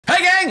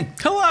Hey, gang!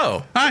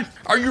 Hello. Hi.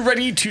 Are you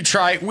ready to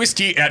try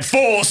whiskey at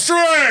full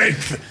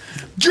strength?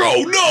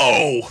 Joe,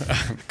 no!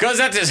 Because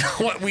that is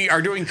what we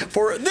are doing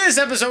for this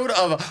episode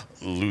of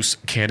Loose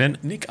Cannon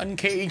Nicolas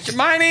Cage.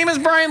 My name is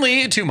Brian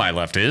Lee. To my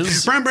left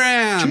is...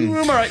 Bram. To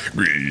my right.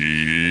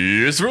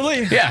 Yes,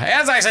 really? Yeah,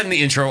 as I said in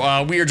the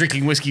intro, we are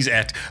drinking whiskeys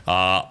at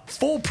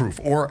full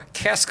proof or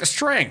cask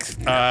strength.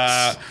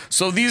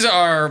 So these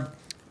are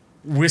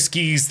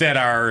whiskeys that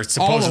are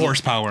supposed All the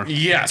horsepower.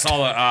 Yes,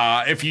 all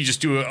the, if you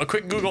just do a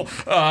quick Google,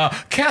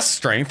 cask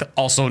strength,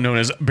 also known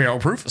as barrel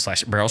proof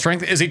 / barrel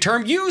strength, is a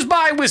term used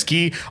by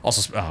whiskey,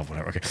 also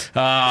whatever.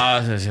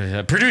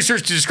 Okay,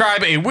 producers to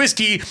describe a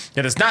whiskey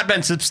that has not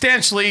been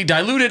substantially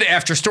diluted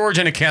after storage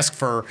in a cask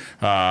for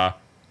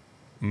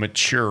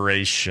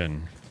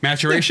maturation.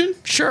 Maturation?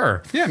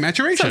 Sure. Yeah,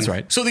 maturation. Sounds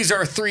right. So these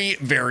are three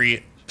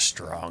very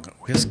strong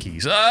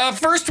whiskeys.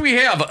 First we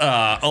have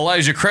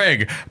Elijah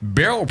Craig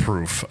Barrel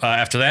Proof.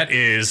 After that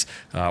is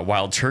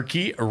Wild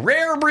Turkey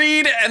Rare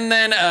Breed, and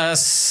then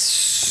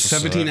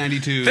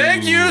 1792.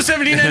 Thank you,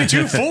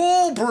 1792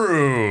 Full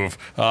Proof.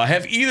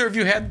 Have either of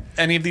you had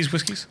any of these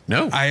whiskeys?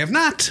 No. I have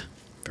not.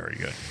 Very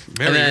good.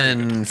 And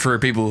then for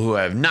people who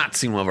have not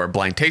seen one of our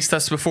blind taste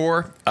tests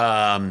before,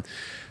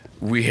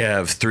 we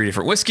have 3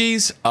 different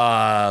whiskeys.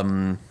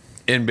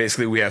 And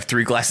basically we have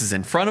 3 glasses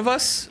in front of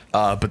us,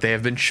 but they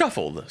have been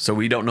shuffled. So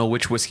we don't know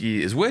which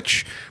whiskey is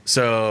which.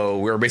 So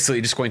we're basically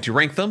just going to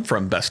rank them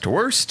from best to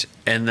worst.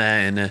 And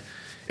then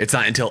it's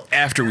not until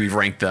after we've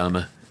ranked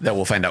them that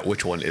we'll find out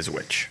which one is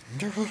which.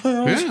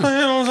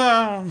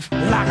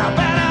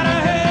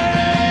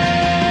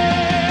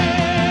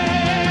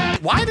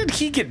 Why did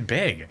he get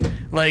big?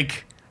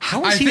 Like,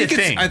 how is he a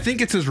thing? I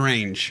think it's his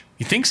range.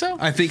 You think so?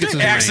 I think it's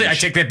his Actually, range.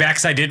 I take that back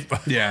because I did.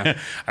 Yeah.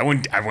 I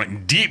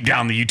went deep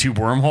down the YouTube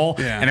wormhole,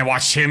 Yeah. and I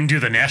watched him do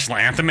the national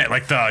anthem at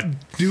like the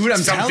Dude,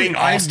 I'm telling something you,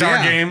 all-star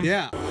yeah, game.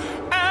 Yeah.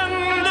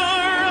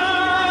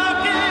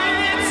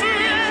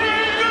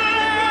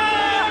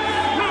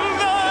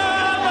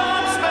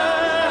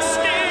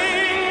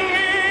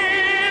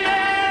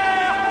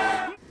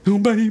 Oh,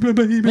 baby,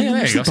 baby, Yeah,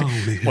 there you go. it's a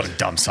bony. What a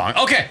dumb song.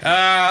 Okay,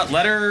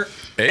 letter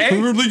A.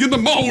 Early in the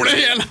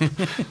morning.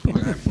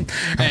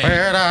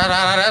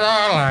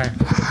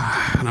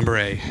 Number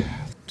A.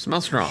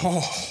 Smells strong.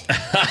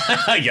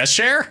 Yes,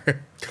 Cher?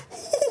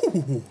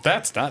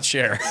 That's not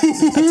Cher.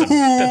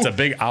 That's a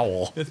big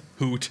owl.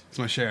 Hoot. It's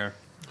my share.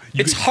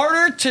 It's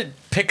harder to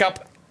pick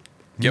up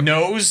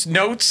nose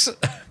notes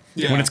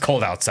Yeah. when it's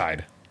cold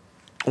outside.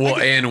 Well,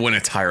 and when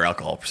it's higher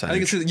alcohol I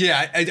percentage. think it's,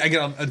 yeah, I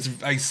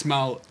get, I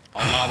smell a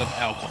lot of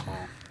alcohol.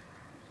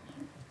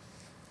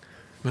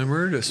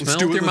 Remember to smell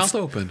do with it. your Let's-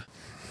 mouth open.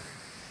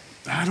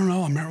 I don't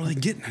know. I'm not really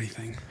getting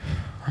anything.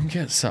 I'm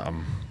getting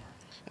something.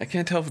 I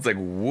can't tell if it's like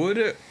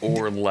wood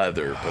or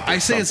leather. But I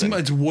there's say something.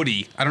 it's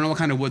woody. I don't know what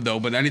kind of wood though,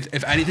 but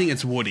if anything,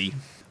 it's woody.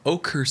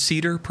 Oak or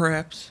cedar,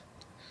 perhaps.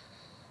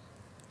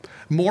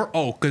 More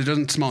oak because it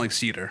doesn't smell like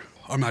cedar.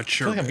 I'm not I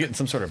sure. feel like I'm getting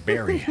some sort of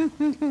berry.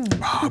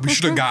 We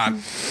should have got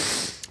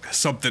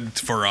something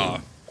for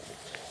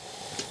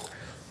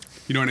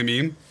you know what I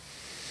mean?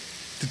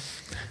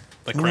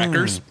 Like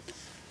crackers.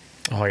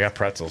 Oh, I got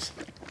pretzels.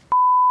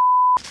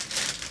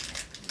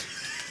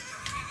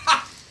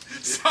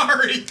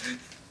 Sorry.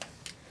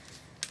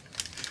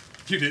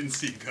 You didn't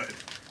see good.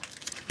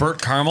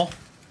 Burnt caramel.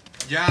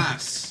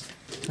 Yes.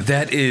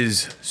 That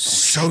is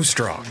so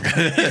strong.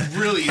 It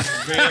really is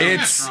very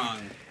It's- strong.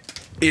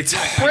 It's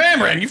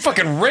Ramran, you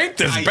fucking raped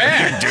this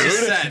bag, I dude.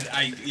 said,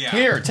 yeah.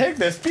 Here, take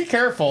this. Be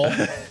careful.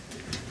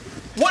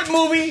 What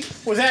movie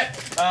was that?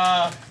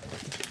 Yeah,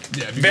 be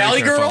very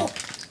Valley careful. Girl?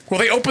 Well,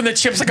 they open the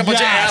chips like a bunch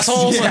of Yes,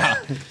 assholes. yeah.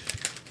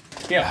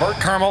 Yeah, burnt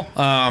caramel.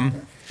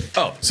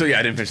 oh, so yeah,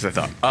 I didn't finish that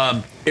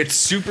thought. It's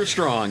super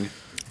strong,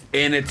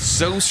 and it's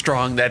so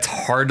strong that's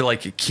hard to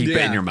like keep it in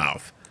Yeah. your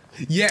mouth.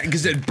 Yeah,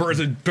 because it burns.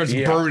 It's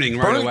burning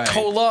right burnt away.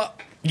 cola.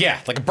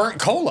 Yeah, like a burnt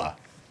cola.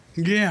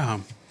 Yeah.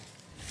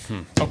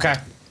 Okay.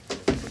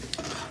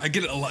 I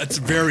get it a lot. It's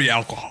very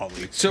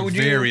alcoholic. So would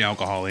you- very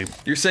alcoholic.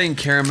 You're saying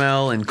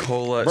caramel and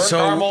cola. Burnt so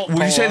caramel, would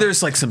you say cola.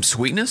 there's like some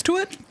sweetness to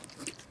it?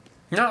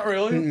 Not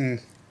really.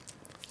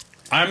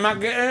 I'm not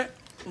getting it.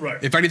 Right.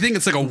 If anything,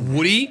 it's like a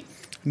woody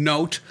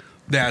note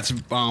that's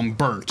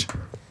burnt.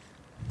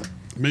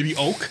 Maybe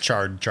oak.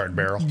 Charred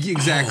barrel. Yeah,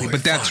 exactly, Holy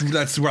but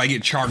that's where I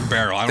get charred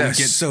barrel. I don't That's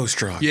get so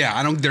strong. Yeah,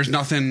 I don't. There's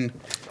nothing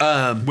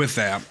with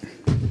that.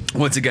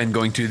 Once again,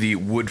 going to the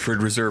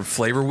Woodford Reserve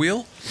flavor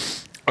wheel.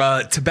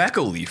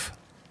 Tobacco leaf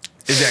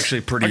is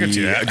actually pretty can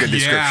see that. a good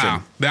description.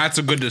 Yeah, that's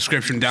a good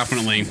description.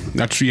 Definitely.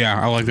 That's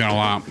I like that a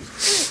lot.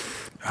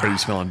 Are you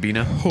smelling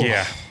Bina?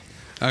 Yeah.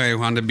 Okay,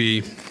 on to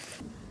B.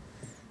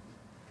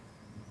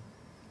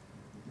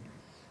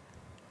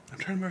 I'm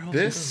trying to remember how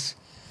This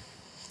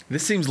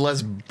seems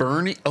less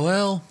burny.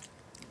 Well,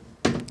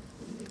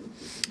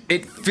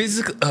 it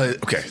physically.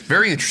 Okay,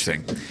 very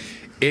interesting.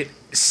 It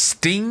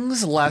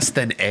stings less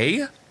than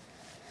A,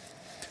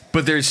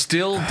 but there's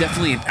still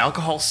definitely an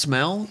alcohol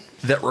smell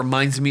that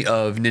reminds me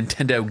of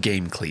Nintendo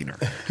Game Cleaner.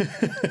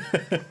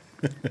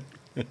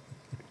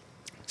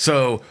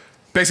 So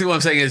Basically, what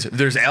I'm saying is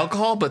there's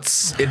alcohol, but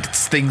it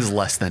stings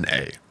less than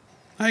A.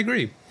 I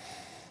agree.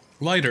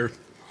 Lighter.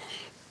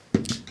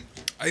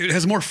 It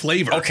has more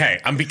flavor. Okay,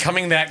 I'm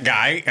becoming that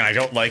guy, and I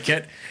don't like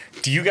it.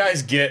 Do you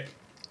guys get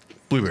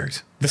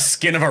Blueberries. the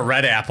skin of a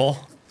red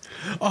apple?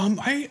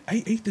 I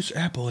ate this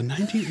apple in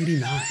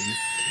 1989,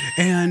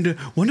 and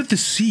one of the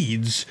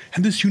seeds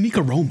had this unique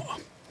aroma.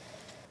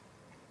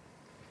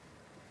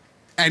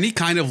 Any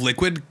kind of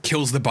liquid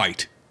kills the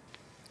bite.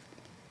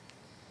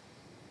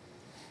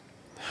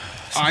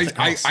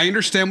 I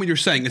understand what you're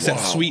saying. It's that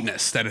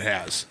sweetness that it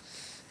has.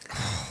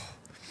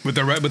 With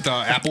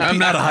the apple. I'm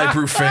not a high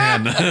proof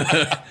fan.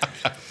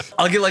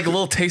 I'll get like a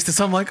little taste of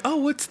something like, oh,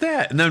 what's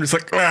that? And then I'm just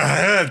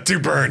like, too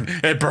burn.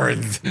 It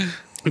burns.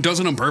 It does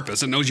it on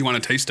purpose. It knows you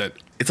want to taste it.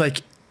 It's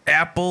like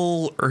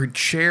apple or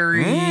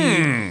cherry.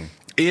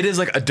 It is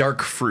like a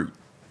dark fruit,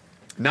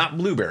 not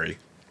blueberry.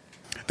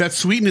 That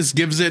sweetness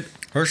gives it,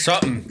 Or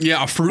something.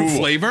 a fruit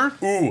flavor.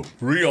 Ooh,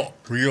 real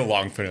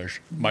long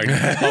finish. My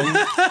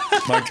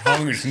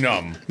tongue is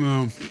numb.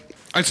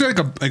 I'd say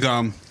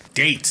like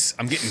Dates.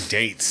 I'm getting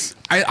dates.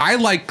 I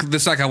like the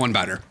second one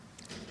better.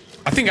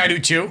 I think I do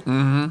too.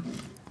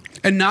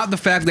 And not the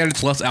fact that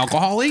it's less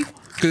alcohol-y,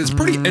 because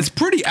it's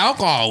pretty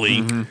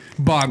alcohol-y,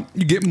 but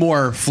you get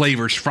more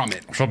flavors from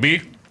it. So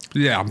B?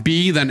 Yeah,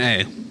 B than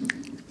A.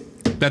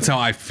 That's how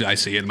I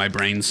see it in my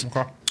brains.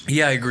 Okay.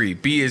 Yeah, I agree.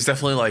 B is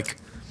definitely like,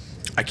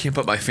 I can't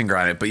put my finger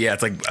on it, but yeah,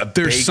 it's like a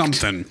There's baked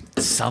something.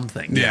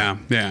 something. Yeah.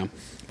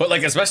 But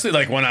like, especially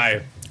like when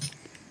I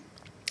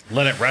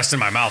let it rest in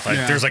my mouth,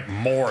 there's like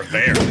more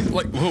there.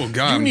 Like, oh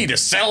god. You need to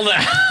sell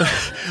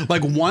that.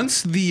 Like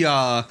once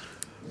the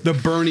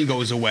burning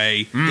goes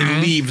away,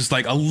 it leaves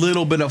like a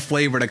little bit of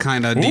flavor to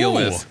kind of deal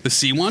Ooh. with. The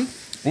C one?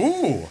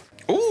 Ooh.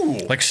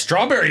 Like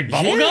strawberry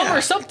bubblegum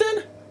or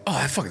something? Oh,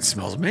 that fucking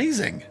smells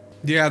amazing.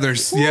 Yeah,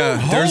 there's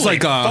holy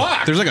like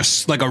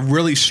fuck. a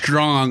really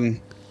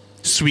strong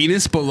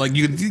sweetness, but like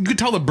you could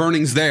tell the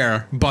burning's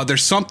there, but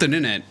there's something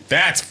in it.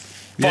 That's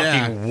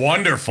fucking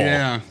wonderful.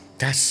 Yeah.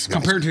 That's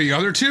Compared to the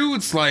other two,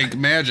 it's like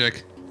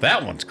magic.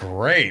 that one's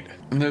great.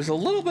 And there's a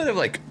little bit of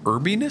like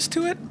herbiness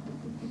to it.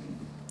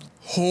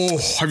 Oh,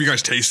 have you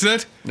guys tasted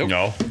it?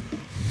 No.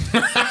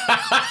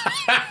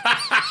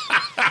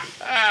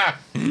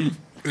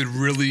 It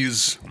really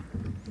is.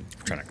 I'm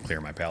trying to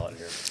clear my palate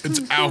here.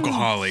 It's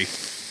alcohol-y.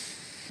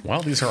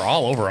 Well, these are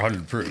all over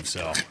 100 proof,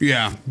 so.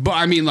 Yeah, but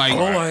I mean, like,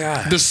 my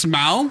God. the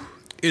smell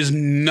is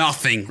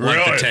nothing like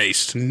Really? the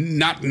taste.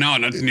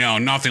 No,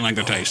 nothing like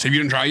the taste. Have you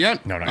didn't try it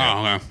yet? No,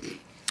 not yet.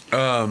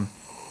 Okay.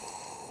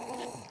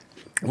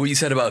 What you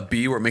said about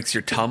B, where it makes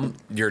your tongue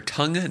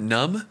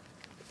numb.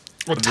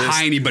 A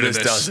tiny bit of this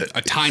this. does it.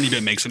 A tiny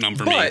bit makes it numb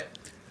for me. But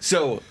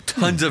so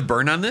tons of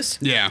burn on this.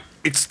 Yeah.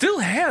 It still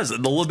has a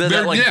little bit of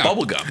that like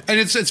bubble gum. And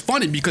it's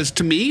funny because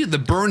to me, the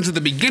burns at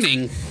the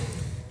beginning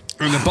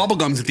and the bubble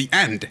gum's at the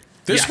end.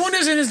 This one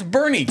isn't as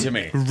burny to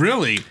me.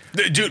 Really?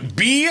 Dude,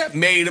 B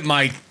made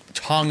my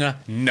tongue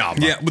numb.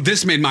 Yeah, but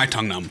this made my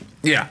tongue numb.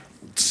 Yeah.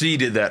 C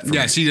did that for me.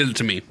 Yes, he did it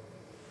to me.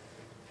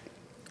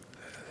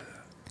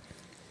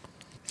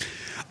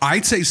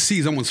 I'd say C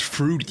is almost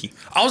fruity.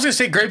 I was going to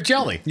say grape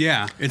jelly.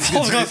 Yeah. I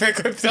was going to say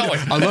grape jelly.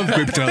 I love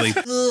grape jelly.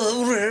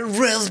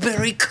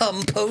 Raspberry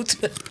compote.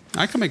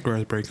 I can make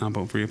raspberry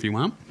compote for you if you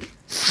want.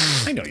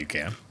 I know you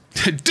can.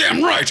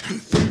 Damn right!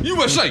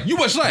 USA!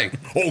 USA!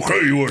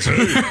 Okay, USA.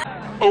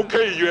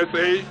 Okay,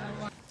 USA.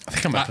 I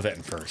think I'm going to put that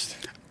in first.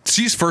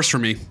 C's first for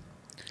me.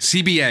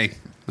 CBA.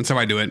 That's how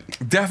I do it.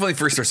 Definitely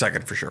first or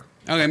second for sure.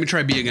 Okay, let me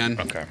try B again.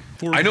 Okay.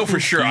 I know for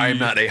sure I am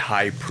not a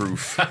high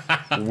proof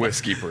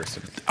whiskey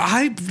person.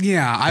 I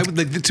would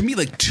like to me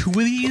like two of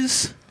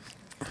these,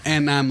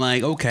 and I'm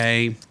like,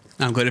 okay,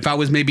 I'm good. If I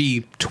was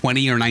maybe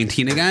 20 or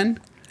 19 again,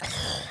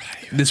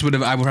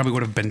 I probably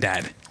would have been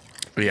dead.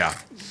 Yeah.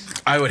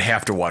 I would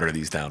have to water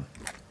these down.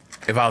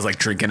 If I was like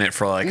drinking it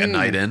for like a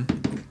night in.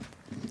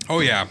 Oh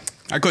yeah,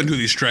 I couldn't do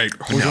these straight.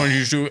 Which one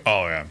did you do?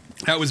 Oh, yeah.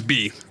 That was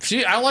B.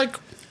 See, I like...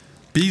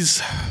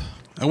 B's.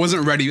 I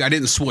wasn't ready. I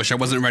didn't swoosh. I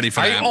wasn't ready for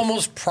I that.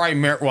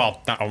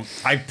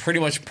 I pretty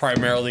much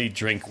primarily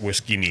drink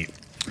whiskey neat.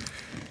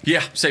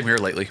 Yeah, same here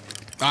lately.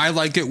 I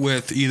like it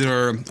with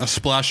either a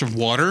splash of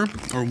water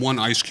or one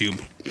ice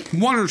cube.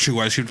 One or two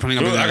ice cubes, depending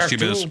on what the ice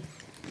cube is.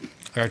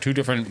 I got two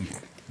different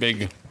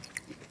big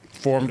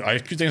formed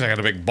ice cube things. I got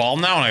a big ball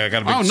now, and I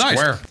got a big nice.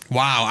 square.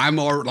 Wow, I'm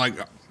more like,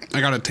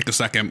 I gotta take a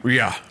second.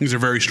 Yeah. These are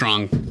very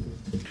strong.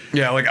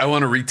 Yeah, like I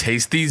want to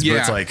retaste these, but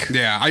it's like...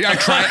 Yeah,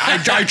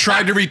 I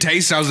tried to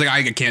retaste. I was like,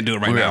 I can't do it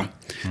right now.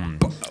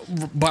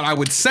 But I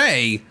would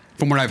say,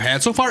 from what I've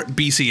had so far,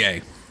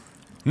 BCA.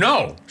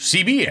 No,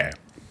 CBA.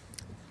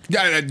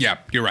 Yeah,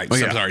 you're right. Oh,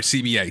 So yeah. I'm sorry,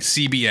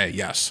 CBA,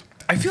 yes.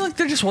 I feel like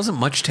there just wasn't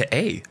much to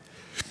A.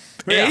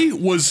 A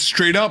was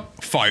straight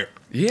up fire.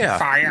 Yeah.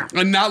 Fire.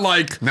 And not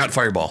like... Not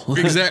Fireball.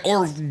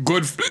 or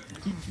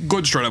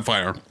good straight up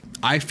fire.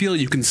 I feel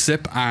you can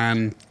sip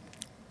on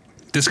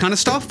this kind of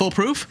stuff, full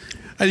proof,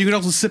 and you can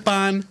also sip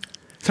on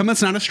something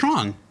that's not as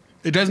strong.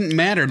 It doesn't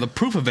matter the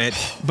proof of it,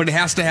 but it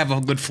has to have a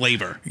good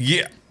flavor.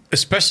 Yeah.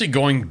 especially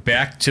going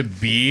back to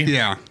B.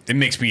 Yeah. It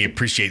makes me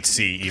appreciate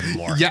C even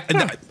more.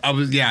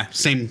 Yeah,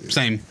 same.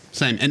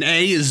 And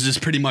A is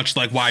just pretty much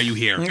like, why are you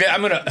here? Yeah,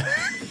 I'm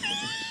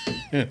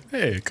gonna.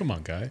 Hey, come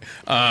on, guy.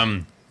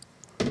 I'm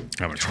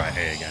gonna try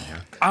A again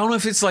here. I don't know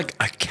if it's like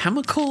a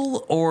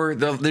chemical or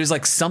there's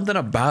like something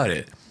about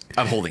it.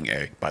 I'm holding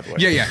A, by the way.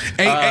 Yeah.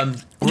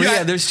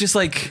 Yeah, there's just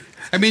like.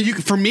 I mean,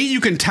 for me, you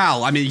can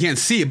tell. I mean, you can't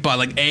see it, but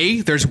like A,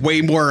 there's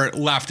way more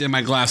left in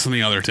my glass than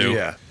the other two.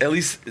 Yeah. At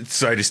least,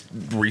 so I just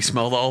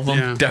re-smelled all of them.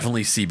 Yeah.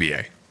 Definitely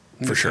CBA.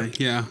 For sure.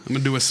 Yeah, I'm gonna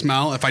do a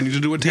smell. If I need to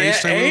do a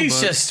taste, Yeah, I will.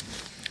 A's But just.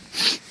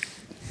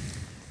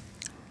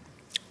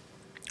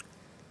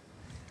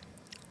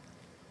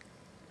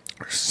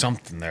 There's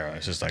something there.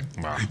 It's just like,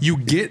 wow. you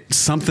get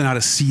something out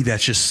of C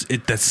that's just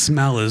that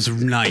smell is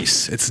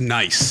nice. It's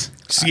nice.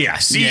 Yeah,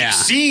 C. Yeah.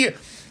 C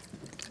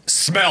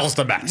smells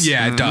the best.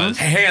 Yeah, it does.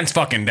 Hands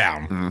fucking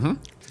down.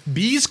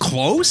 B's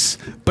close,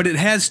 but it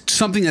has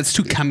something that's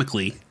too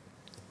chemically.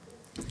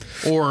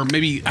 Or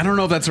maybe I don't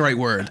know if that's the right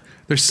word.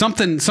 There's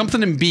something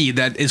in B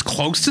that is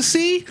close to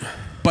C,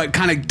 but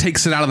kind of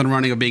takes it out of the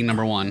running of being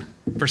number one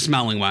for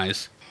smelling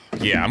wise.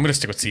 Yeah, I'm gonna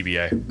stick with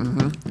CBA.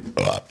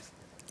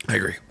 I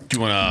agree. Do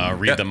you want to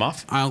read them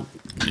off?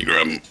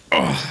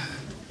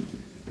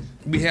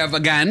 We have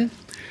again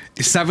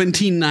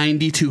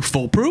 1792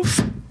 Full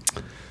Proof,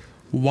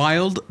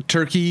 Wild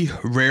Turkey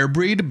Rare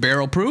Breed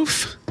Barrel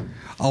Proof,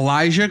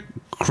 Elijah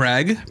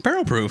Craig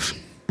Barrel Proof.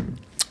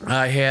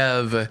 I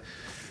have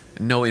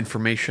no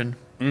information.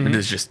 It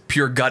is just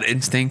pure gut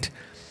instinct.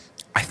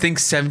 I think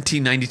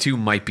 1792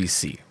 might be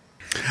C.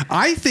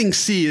 I think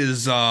C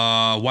is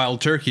Wild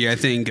Turkey. I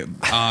think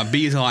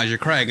B is Elijah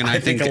Craig, and I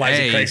think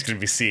Elijah A. Craig's gonna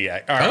be C. All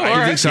right,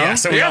 you think so? Yeah,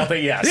 so we all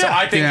think So Yeah.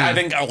 I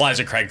think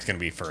Elijah Craig's gonna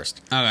be first.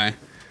 Okay.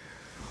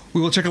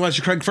 We will check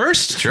Elijah Craig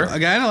first. Sure.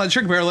 Again, Elijah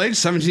Craig Barrel Age,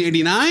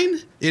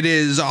 1789. It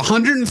is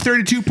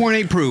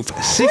 132.8 proof,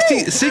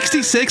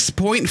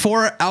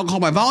 66.4 alcohol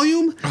by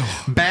volume,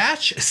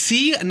 batch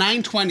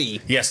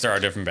C920. Yes, there are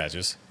different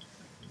batches.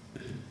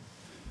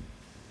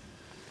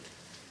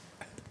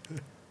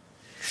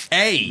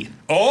 A.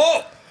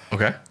 Oh,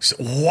 Okay. wow!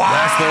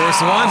 That's the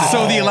worst one.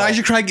 So the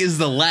Elijah Craig is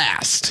the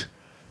last.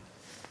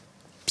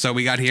 So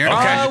we got here.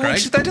 Elijah Craig.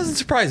 Which that doesn't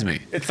surprise me.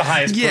 It's the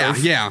highest. Yeah,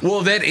 proof. yeah.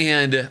 Well, that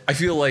and I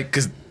feel like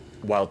because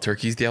Wild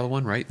Turkey's the other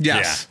one, right?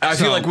 Yes. I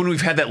So- feel like when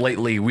we've had that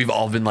lately, we've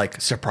all been like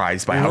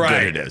surprised by how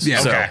Right. good it is. Yeah.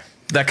 So Okay.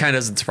 that kind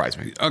of doesn't surprise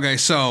me. Okay,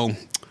 so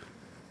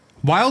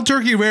Wild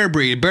Turkey Rare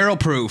Breed Barrel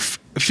Proof,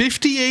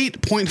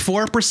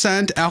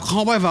 58.4%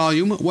 alcohol by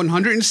volume,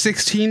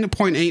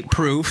 116.8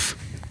 proof.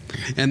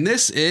 And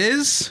this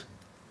is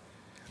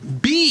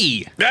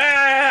B.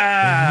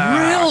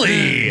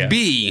 Really?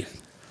 B.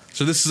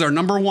 So this is our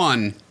number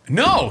one.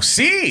 No,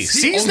 C.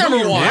 C's Oh, number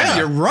you're one. right,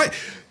 You're right.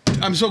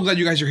 I'm so glad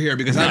you guys are here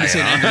because I've been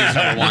saying Anthony's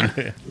number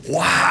one.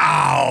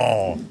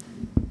 Wow.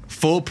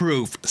 Full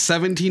proof,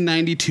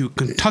 1792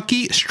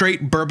 Kentucky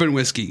Straight Bourbon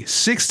Whiskey,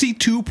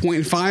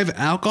 62.5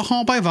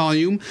 alcohol by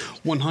volume,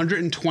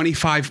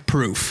 125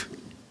 proof.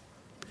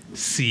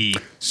 C.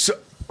 So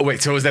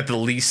wait, so is that the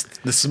least,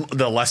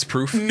 the less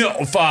proof?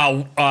 No,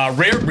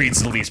 Rare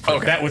Breed's the least proof.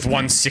 Okay. That was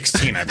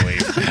 116, I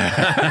believe.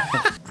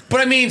 But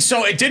I mean,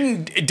 so it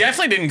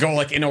definitely didn't go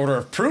like in order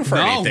of proof or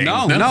anything.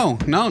 No,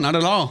 not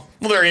at all.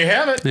 Well, there you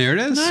have it. There it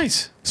is.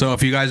 Nice. So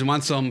if you guys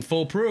want some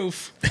full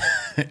proof,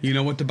 you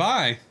know what to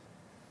buy.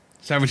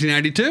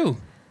 1792.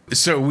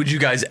 So would you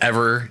guys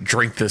ever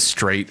drink this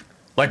straight?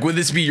 Like, would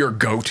this be your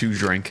go-to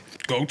drink?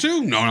 Go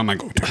to? No, not my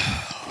go to.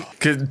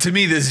 Because to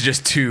me, this is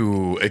just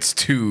it's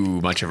too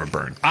much of a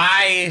burn.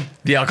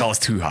 The alcohol is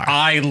too high.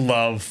 I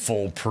love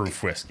full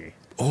proof whiskey.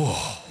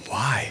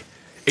 Why?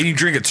 And you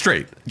drink it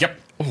straight. Yep.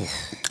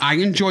 I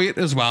enjoy it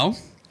as well.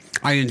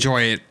 I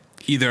enjoy it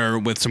either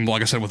with some,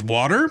 like I said, with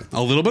water,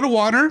 a little bit of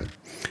water,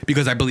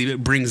 because I believe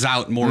it brings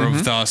out more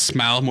of the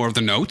smell, more of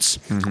the notes,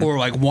 or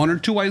like 1 or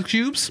 2 ice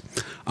cubes.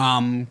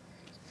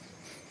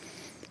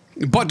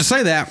 But to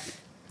say that,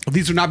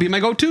 these would not be my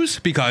go-tos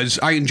because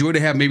I enjoy to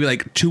have maybe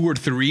like 2 or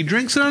 3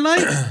 drinks in a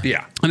night.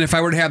 Yeah. And if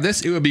I were to have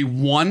this, it would be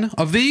one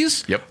of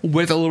these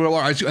with a little bit of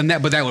water,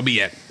 but that would be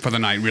it for the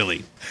night,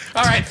 really.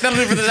 All right, that'll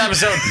do it for this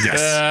episode.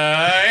 Yes.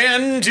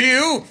 And to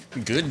you,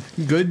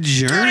 Good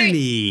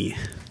journey.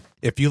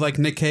 If you like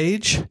Nick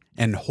Cage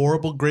and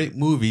horrible great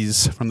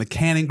movies from the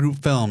Cannon Group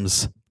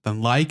films,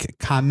 then like,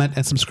 comment,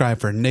 and subscribe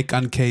for Nick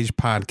Uncaged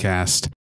Podcast.